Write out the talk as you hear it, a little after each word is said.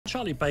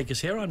Charlie Baker's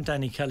here. I'm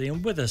Danny Kelly,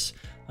 and with us,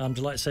 I'm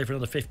delighted to say for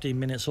another 15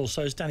 minutes or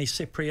so, is Danny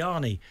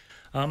Cipriani,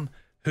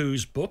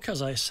 whose book,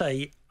 as I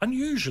say,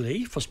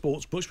 unusually for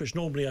sports books, which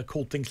normally are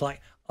called things like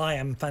I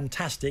Am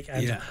Fantastic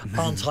and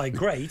Aren't I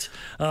Great,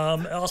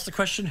 asks the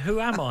question,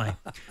 who am I?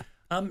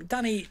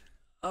 Danny,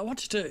 I want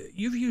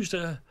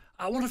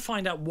to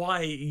find out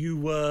why you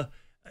were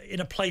in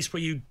a place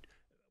where you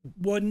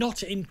were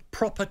not in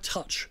proper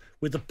touch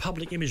with the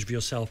public image of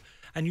yourself.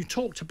 And you've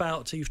talked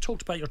about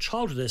your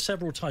childhood there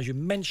several times. You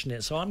mentioned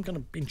it, so I'm going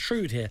to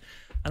intrude here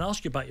and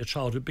ask you about your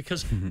childhood,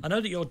 because I know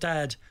that your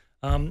dad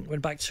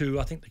went back to,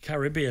 I think, the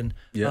Caribbean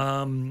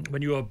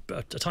when you were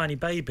a tiny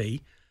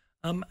baby,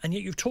 and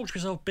yet you've talked to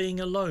yourself being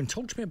alone.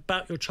 Talk to me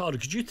about your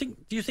childhood, because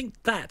do you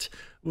think that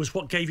was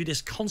what gave you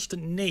this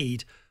constant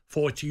need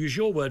for, to use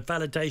your word,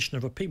 validation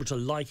of people to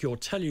like you or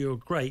tell you you're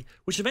great,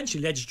 which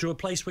eventually led you to a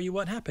place where you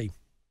weren't happy?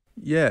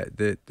 Yeah,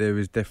 there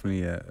is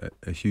definitely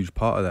a huge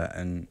part of that,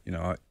 and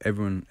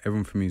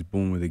everyone for me is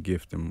born with a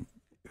gift, and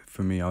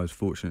for me, I was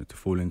fortunate to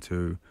fall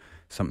into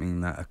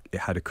something that it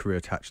had a career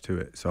attached to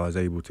it, so I was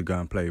able to go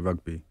and play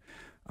rugby.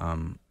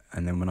 And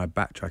then when I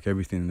backtrack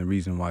everything, the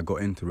reason why I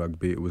got into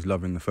rugby, it was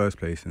love in the first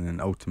place, and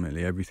then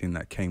ultimately everything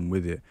that came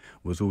with it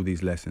was all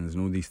these lessons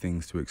and all these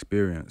things to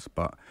experience.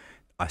 But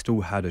I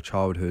still had a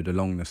childhood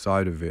along the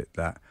side of it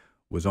that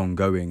was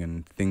ongoing,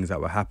 and things that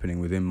were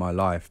happening within my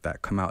life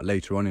that come out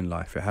later on in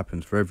life. It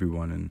happens for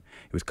everyone, and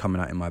it was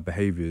coming out in my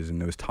behaviours, and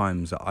there was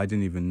times that I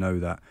didn't even know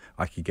that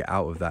I could get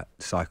out of that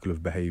cycle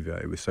of behaviour.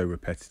 It was so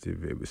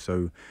repetitive, it was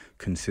so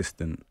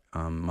consistent,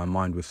 my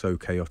mind was so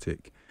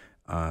chaotic.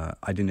 I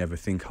didn't ever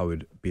think I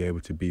would be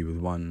able to be with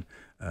one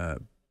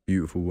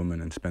beautiful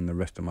woman and spend the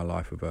rest of my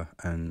life with her,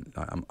 and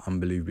I'm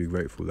unbelievably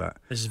grateful that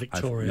this is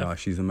Victoria.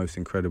 She's the most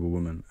incredible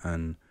woman,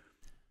 and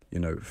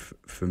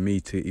for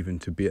me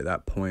to be at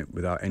that point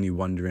without any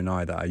wandering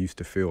eye that I used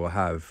to feel or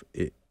have,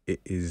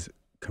 it's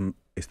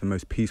the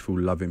most peaceful,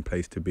 loving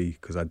place to be,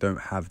 because I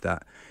don't have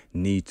that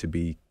need to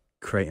be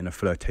creating a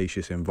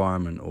flirtatious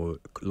environment or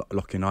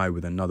locking eye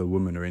with another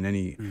woman or in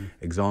any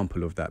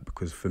example of that,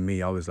 because for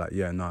me, I was like,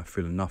 I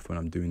feel enough when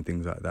I'm doing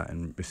things like that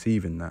and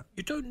receiving that.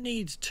 You don't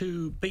need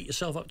to beat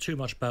yourself up too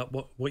much about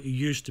what you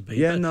used to be.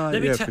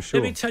 For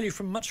sure. Let me tell you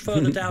from much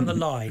further down the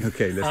line.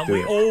 Okay, let's do it.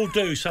 We all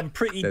do some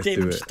pretty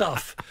dim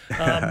stuff.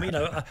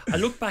 I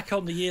look back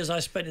on the years I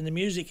spent in the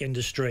music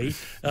industry,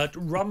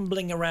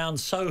 rumbling around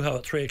Soho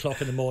at 3 o'clock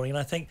in the morning, and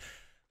I think,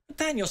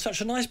 Dan, you're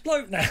such a nice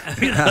bloke now.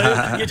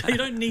 You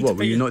don't need to be... What,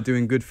 were you not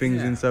doing good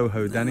things in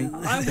Soho, Danny?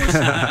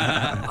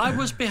 I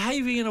was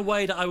behaving in a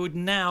way that I would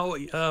now...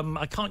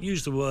 I can't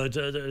use the word,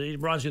 it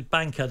rhymes with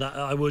banker, that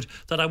I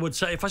would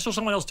say, if I saw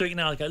someone else doing it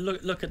now, I'd go,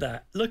 look at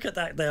that. Look at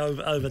that there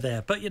over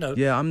there. But,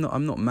 Yeah, I'm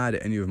not mad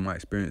at any of my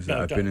experiences that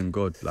I've been in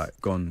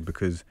gone,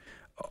 because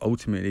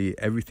ultimately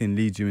everything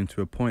leads you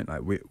into a point.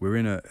 Like we're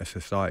in a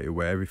society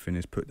where everything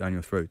is put down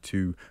your throat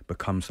to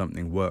become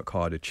something, work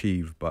hard,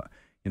 achieve. But,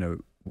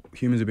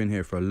 humans have been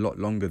here for a lot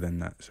longer than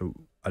that, so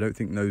I don't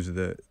think those are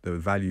the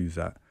values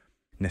that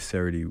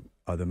necessarily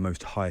are the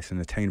most highest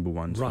and attainable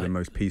ones for the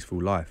most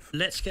peaceful life.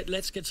 Let's get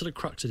to the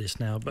crux of this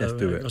now. Let's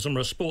do it. Because I'm on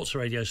a sports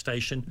radio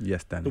station.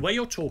 Yes, Dan. The way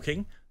you're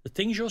talking, the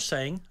things you're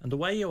saying, and the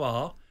way you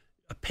are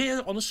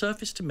appear on the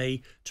surface to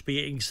me to be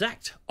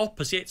exact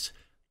opposites,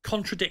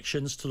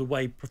 contradictions to the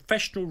way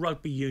professional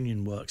rugby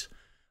union works.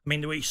 I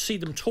mean, the way you see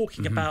them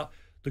talking about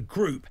the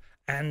group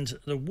and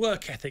the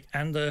work ethic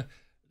and the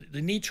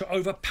need to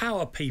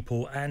overpower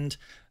people, and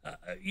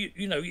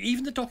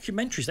even the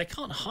documentaries, they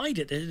can't hide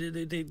it.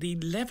 The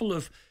level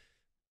of,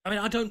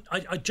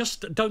 I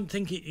just don't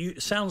think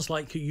it sounds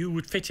like you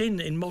would fit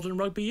in modern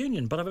rugby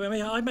union. But I may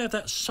have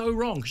that so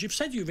wrong, because you've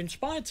said you've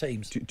inspired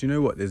teams. Do you know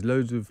what? There's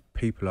loads of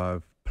people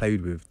I've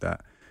played with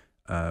that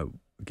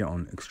get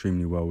on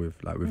extremely well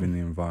with, like within the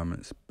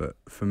environments. But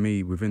for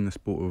me, within the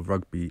sport of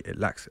rugby, it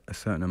lacks a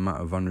certain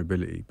amount of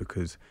vulnerability,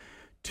 because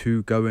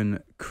to go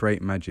and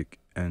create magic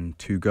and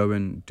to go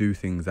and do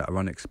things that are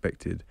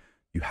unexpected,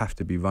 you have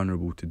to be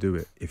vulnerable to do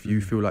it. If you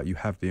feel like you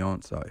have the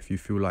answer, if you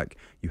feel like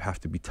you have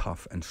to be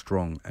tough and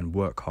strong and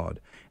work hard,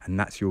 and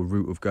that's your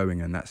route of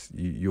going and that's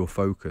your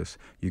focus,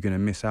 you're going to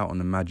miss out on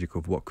the magic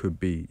of what could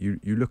be. You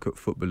look at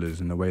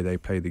footballers and the way they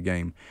play the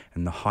game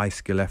and the high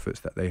skill efforts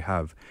that they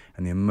have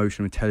and the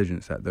emotional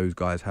intelligence that those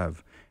guys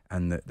have,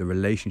 and the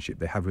relationship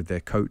they have with their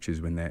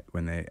coaches when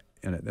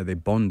they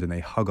bond and they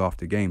hug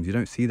after games. You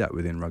don't see that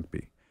within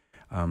rugby.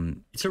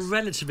 It's a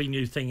relatively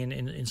new thing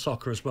in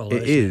soccer as well.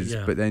 It is,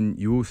 but then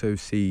you also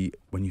see,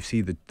 when you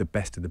see the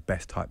best of the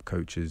best type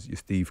coaches, your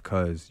Steve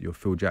Kerrs, your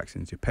Phil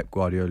Jacksons, your Pep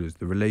Guardiolas,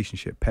 the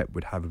relationship Pep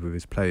would have with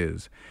his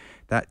players,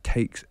 that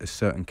takes a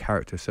certain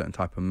character, a certain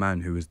type of man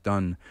who has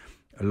done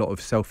a lot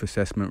of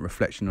self-assessment,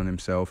 reflection on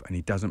himself, and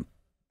he doesn't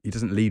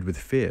lead with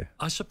fear.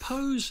 I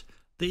suppose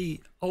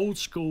the old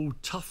school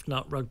tough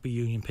nut rugby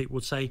union people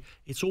would say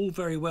it's all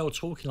very well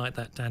talking like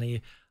that,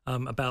 Danny,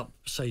 about,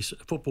 say,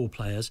 football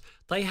players.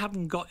 They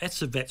haven't got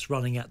Etzavets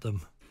running at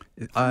them.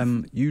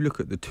 You look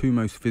at the two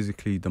most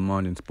physically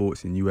demanding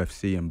sports in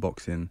UFC and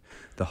boxing,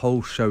 the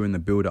whole show and the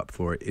build-up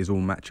for it is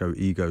all macho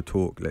ego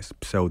talk, let's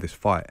sell this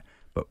fight.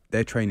 but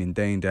they're training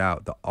day in, day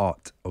out the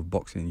art of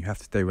boxing. You have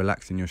to stay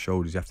relaxed in your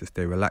shoulders. You have to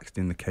stay relaxed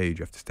in the cage.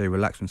 You have to stay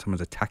relaxed when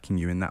someone's attacking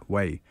you in that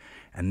way.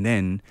 And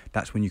then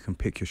that's when you can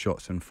pick your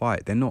shots and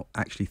fight. They're not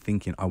actually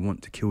thinking, I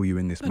want to kill you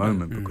in this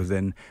moment, because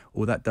then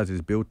all that does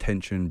is build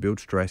tension, build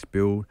stress,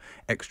 build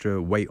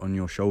extra weight on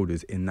your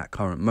shoulders in that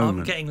current moment.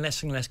 I'm getting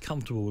less and less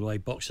comfortable with the way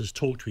boxers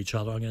talk to each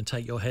other. I'm going to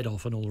take your head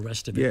off and all the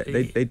rest of it.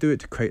 Yeah, they do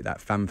it to create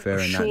that fanfare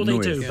and that noise. Sure,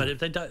 they do. But if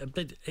they don't,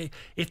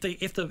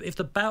 if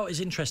the bout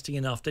is interesting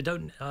enough, they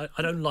don't. I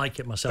don't like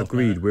it myself.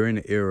 Agreed. We're in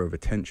an era of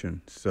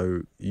attention,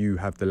 so you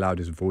have the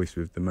loudest voice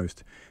with the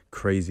most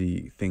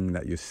crazy thing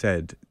that you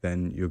said,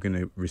 then you're going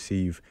to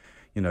receive,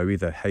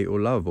 either hate or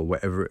love or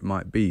whatever it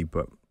might be.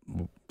 But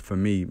for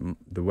me,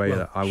 the way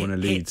that I want to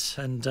lead, hits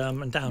and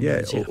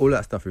downloads, all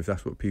that stuff, if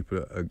that's what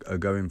people are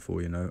going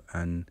for,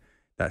 and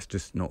that's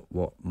just not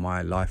what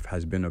my life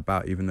has been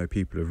about. Even though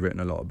people have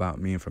written a lot about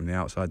me, and from the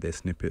outside there's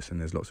snippets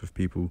and there's lots of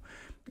people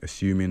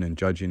assuming and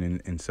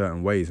judging in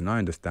certain ways, and I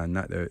understand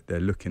that they're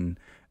looking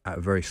at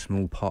a very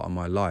small part of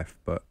my life,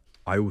 but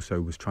I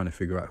also was trying to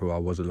figure out who I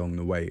was along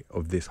the way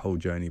of this whole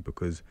journey,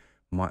 because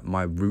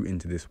my route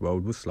into this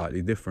world was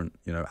slightly different,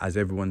 as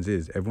everyone's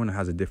is. Everyone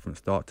has a different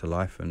start to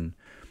life, and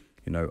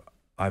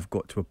I've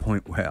got to a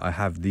point where I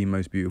have the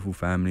most beautiful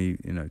family,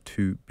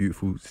 2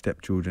 beautiful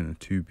stepchildren and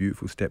 2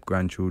 beautiful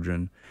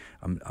step-grandchildren.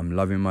 I'm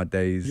loving my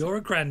days. You're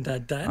a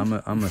granddad,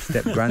 Dan. I'm a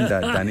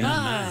step-granddad, Danny.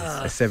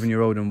 A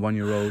 7-year-old and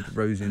 1-year-old,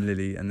 Rosie and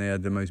Lily, and they are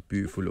the most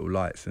beautiful little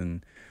lights.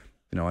 And,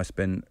 I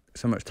spend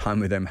so much time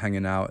with them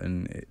hanging out,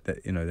 and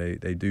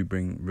they do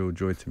bring real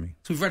joy to me.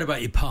 So we've read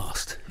about your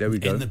past. There we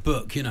go. In the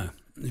book,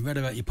 You've read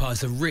about your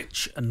past, a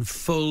rich and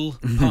full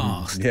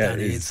past,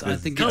 Danny. I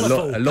think it's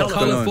a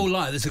colourful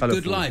life. It's a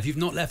good life. You've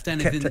not left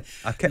anything.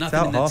 I kept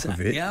out half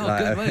of it.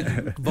 Yeah,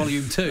 good.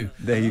 Volume 2.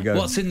 There you go.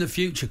 What's in the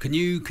future? Can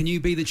you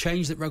be the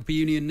change that rugby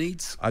union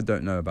needs? I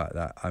don't know about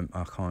that.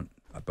 I can't.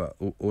 But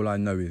all I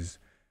know is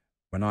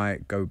when I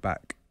go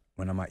back,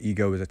 when my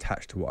ego was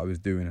attached to what I was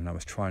doing and I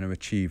was trying to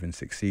achieve and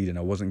succeed, and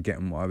I wasn't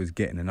getting what I was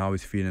getting, and I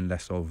was feeling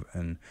less of,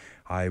 and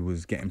I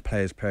was getting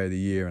Player of the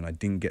Year and I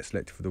didn't get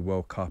selected for the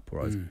World Cup,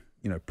 or I was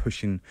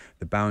pushing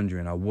the boundary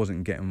and I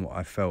wasn't getting what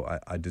I felt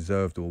I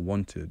deserved or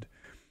wanted,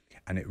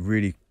 and it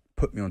really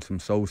put me on some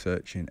soul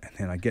searching. And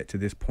then I get to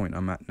this point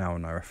I'm at now,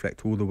 and I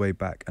reflect all the way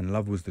back, and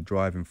love was the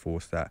driving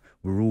force that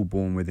we're all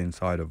born with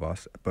inside of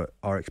us, but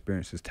our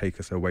experiences take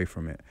us away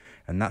from it.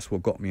 And that's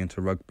what got me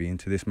into rugby,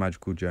 into this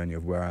magical journey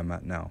of where I'm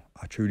at now.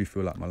 I truly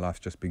feel like my life's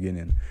just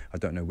beginning. I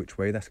don't know which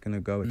way that's going to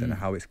go. I don't know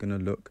how it's going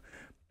to look,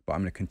 but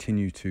I'm going to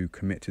continue to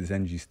commit to this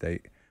energy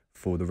state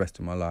for the rest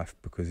of my life,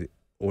 because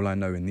all I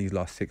know in these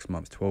last 6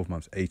 months, 12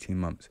 months, 18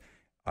 months,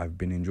 I've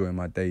been enjoying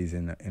my days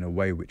in a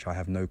way which I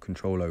have no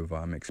control over.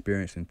 I'm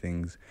experiencing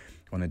things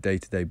on a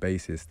day-to-day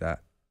basis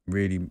that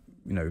really,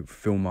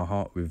 fill my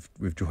heart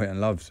with joy and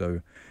love.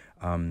 So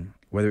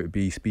whether it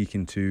be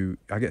speaking to,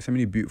 I get so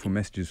many beautiful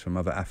messages from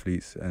other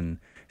athletes and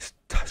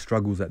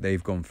struggles that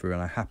they've gone through,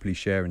 and I happily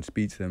share and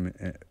speak to them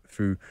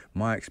through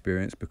my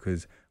experience,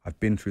 because I've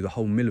been through the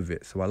whole mill of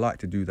it. So I like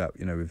to do that,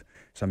 with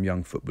some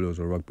young footballers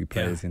or rugby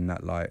players in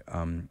that light,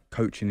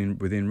 coaching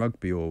within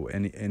rugby or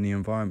any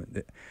environment.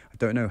 I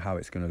don't know how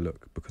it's going to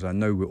look, because I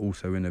know we're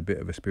also in a bit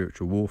of a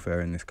spiritual warfare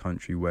in this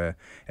country where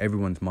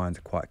everyone's minds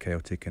are quite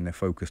chaotic and they're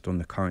focused on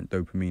the current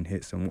dopamine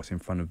hits and what's in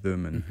front of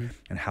them,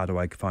 and how do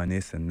I find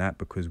this and that,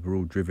 because we're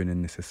all driven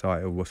in this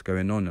society of what's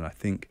going on. And I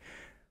think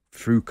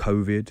through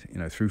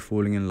COVID, through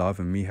falling in love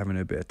and me having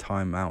a bit of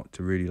time out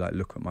to really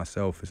look at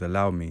myself, has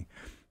allowed me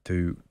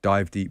to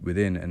dive deep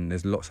within, and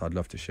there's lots I'd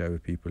love to share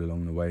with people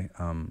along the way.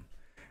 And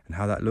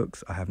how that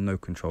looks, I have no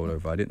control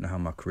over. I didn't know how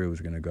my career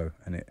was going to go,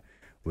 and it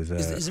was.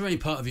 Is there any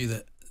part of you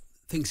that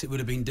thinks it would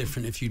have been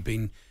different if you'd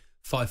been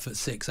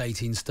 5'6",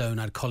 18 stone,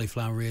 had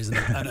cauliflower ears,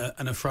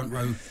 and a front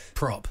row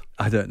prop?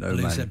 I don't know,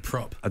 man. Said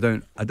prop. I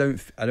don't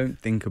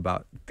think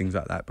about things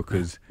like that,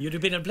 because you'd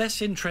have been of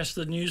less interest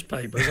than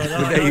newspapers.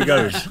 There you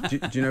go. Do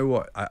you know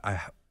what?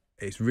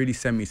 It's really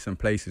sent me some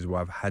places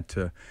where I've had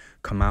to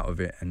come out of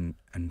it and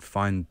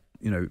find,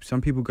 some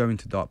people go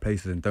into dark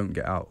places and don't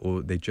get out,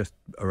 or they just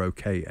are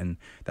okay, and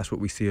that's what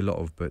we see a lot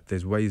of. But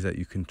there's ways that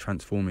you can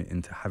transform it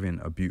into having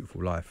a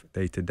beautiful life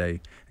day to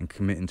day and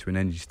committing to an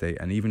energy state.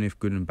 And even if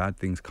good and bad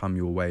things come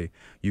your way,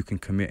 you can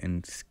commit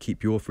and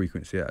keep your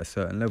frequency at a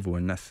certain level.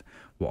 And that's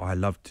what I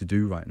love to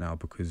do right now,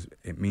 because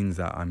it means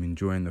that I'm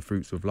enjoying the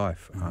fruits of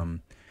life.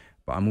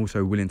 But I'm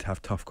also willing to have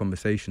tough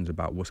conversations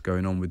about what's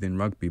going on within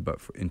rugby. But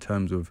in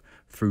terms of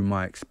through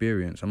my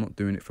experience, I'm not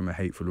doing it from a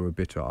hateful or a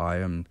bitter eye.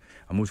 I'm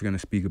also going to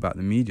speak about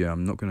the media.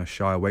 I'm not going to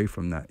shy away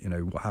from that.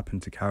 What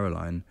happened to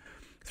Caroline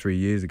 3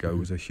 years ago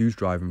was a huge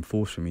driving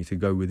force for me to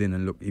go within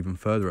and look even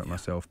further at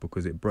myself,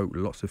 because it broke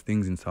lots of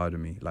things inside of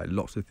me.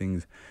 Lots of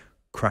things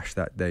crashed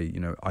that day.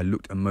 I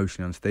looked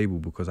emotionally unstable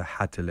because I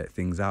had to let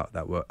things out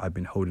that I'd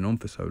been holding on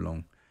for so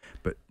long.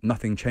 But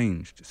nothing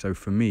changed. So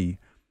for me,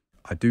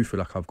 I do feel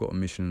like I've got a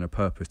mission and a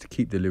purpose to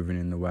keep delivering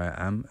in the way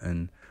I am,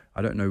 and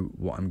I don't know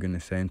what I'm going to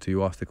say until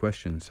you ask the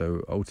question.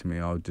 So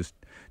ultimately, I'll just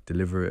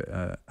deliver it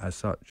as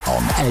such.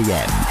 On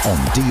AM, on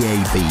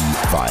DAB,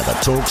 via the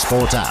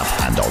talkSPORT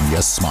app and on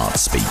your smart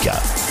speaker.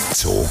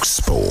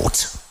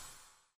 talkSPORT.